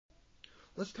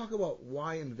Let's talk about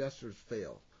why investors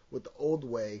fail with the old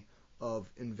way of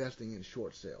investing in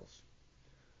short sales.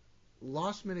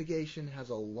 Loss mitigation has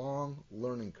a long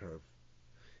learning curve.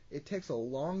 It takes a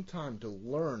long time to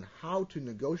learn how to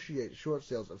negotiate short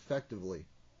sales effectively.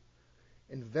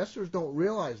 Investors don't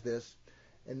realize this,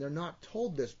 and they're not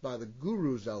told this by the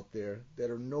gurus out there that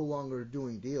are no longer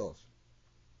doing deals.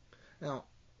 Now,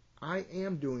 I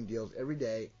am doing deals every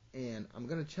day, and I'm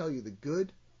going to tell you the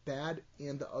good, bad,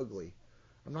 and the ugly.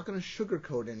 I'm not going to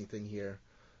sugarcoat anything here,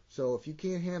 so if you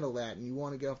can't handle that and you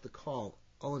want to get off the call,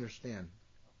 I'll understand.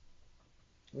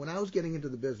 When I was getting into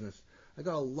the business, I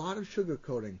got a lot of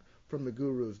sugarcoating from the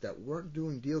gurus that weren't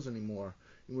doing deals anymore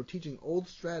and were teaching old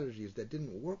strategies that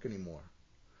didn't work anymore.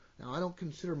 Now, I don't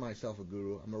consider myself a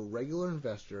guru. I'm a regular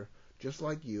investor, just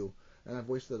like you, and I've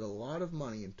wasted a lot of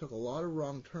money and took a lot of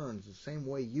wrong turns the same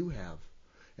way you have.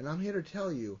 And I'm here to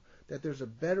tell you that there's a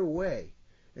better way.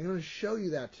 I'm going to show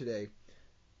you that today,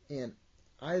 and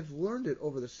I've learned it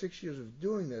over the 6 years of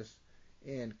doing this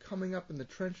and coming up in the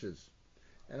trenches.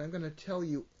 And I'm going to tell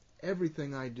you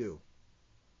everything I do.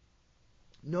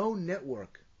 No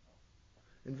network.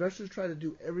 Investors try to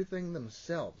do everything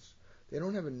themselves. They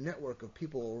don't have a network of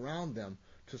people around them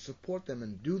to support them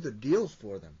and do the deals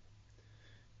for them.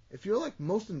 If you're like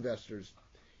most investors,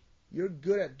 you're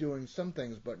good at doing some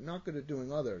things but not good at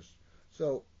doing others.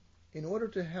 So, in order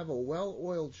to have a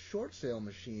well-oiled short sale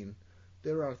machine,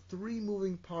 there are 3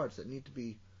 moving parts that need to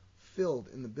be filled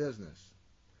in the business.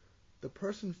 The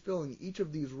person filling each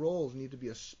of these roles need to be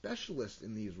a specialist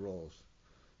in these roles.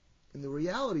 And the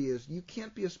reality is you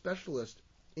can't be a specialist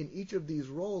in each of these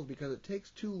roles because it takes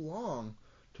too long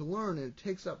to learn and it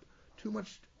takes up too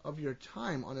much of your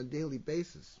time on a daily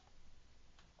basis.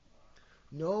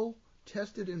 No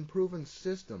tested and proven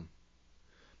system.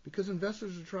 Because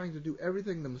investors are trying to do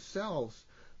everything themselves,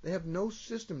 they have no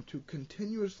system to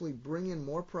continuously bring in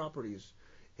more properties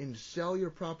and sell your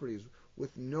properties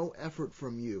with no effort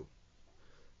from you.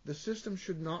 The system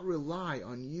should not rely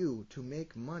on you to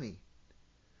make money.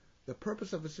 The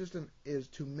purpose of a system is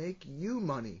to make you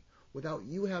money without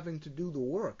you having to do the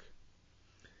work.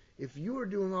 If you are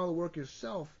doing all the work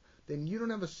yourself, then you don't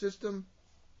have a system,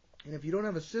 and if you don't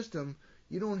have a system,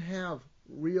 you don't have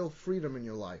real freedom in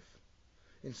your life.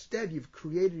 Instead, you've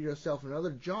created yourself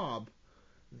another job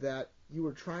that you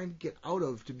were trying to get out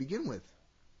of to begin with.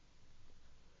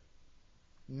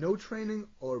 No training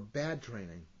or bad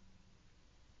training.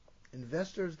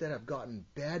 Investors that have gotten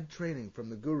bad training from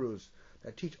the gurus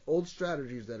that teach old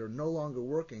strategies that are no longer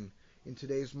working in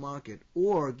today's market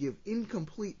or give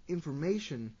incomplete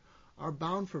information are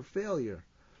bound for failure.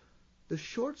 The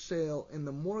short sale in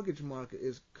the mortgage market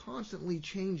is constantly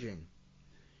changing.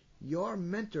 Your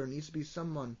mentor needs to be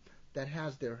someone that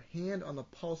has their hand on the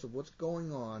pulse of what's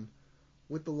going on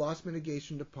with the loss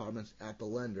mitigation departments at the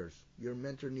lenders. Your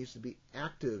mentor needs to be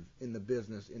active in the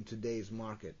business in today's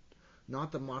market,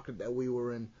 not the market that we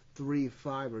were in 3,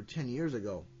 5, or 10 years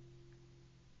ago.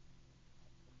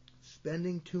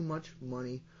 Spending too much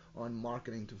money on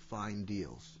marketing to find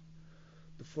deals.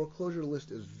 The foreclosure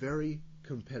list is very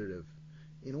competitive.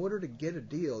 In order to get a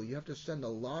deal, you have to send a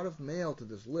lot of mail to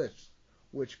this list,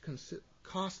 which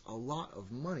costs a lot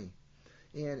of money.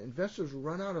 And investors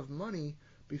run out of money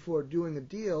before doing a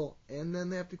deal, and then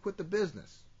they have to quit the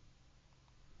business.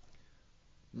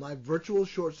 My virtual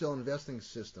short sale investing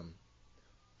system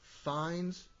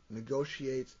finds,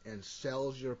 negotiates, and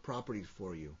sells your properties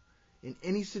for you in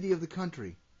any city of the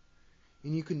country.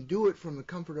 And you can do it from the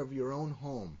comfort of your own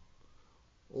home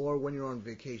or when you're on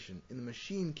vacation. And the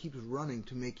machine keeps running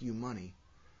to make you money.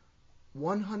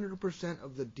 100%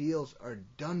 of the deals are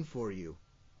done for you.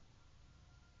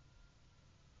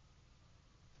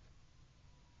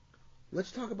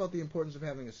 Let's talk about the importance of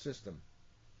having a system.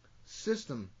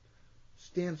 System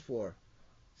stands for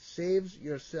saves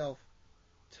yourself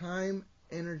time,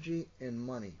 energy, and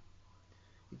money.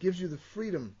 It gives you the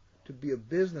freedom to be a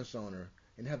business owner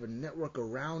and have a network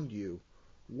around you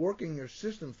working your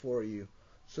system for you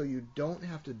so you don't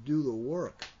have to do the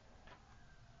work.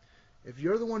 If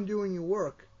you're the one doing your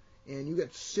work and you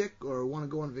get sick or want to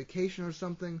go on vacation or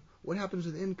something, what happens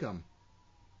with income?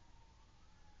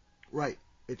 Right,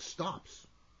 it stops.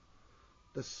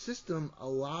 The system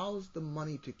allows the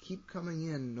money to keep coming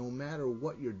in no matter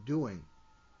what you're doing.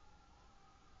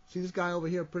 See this guy over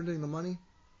here printing the money?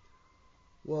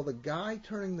 Well, the guy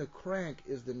turning the crank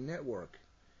is the network,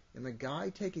 and the guy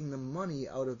taking the money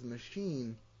out of the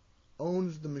machine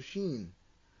owns the machine.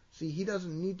 See, he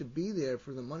doesn't need to be there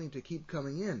for the money to keep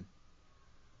coming in.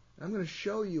 I'm going to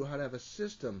show you how to have a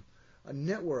system, a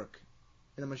network,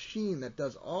 and a machine that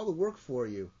does all the work for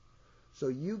you, so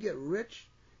you get rich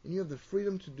and you have the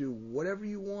freedom to do whatever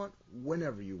you want,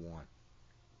 whenever you want.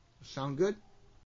 Sound good?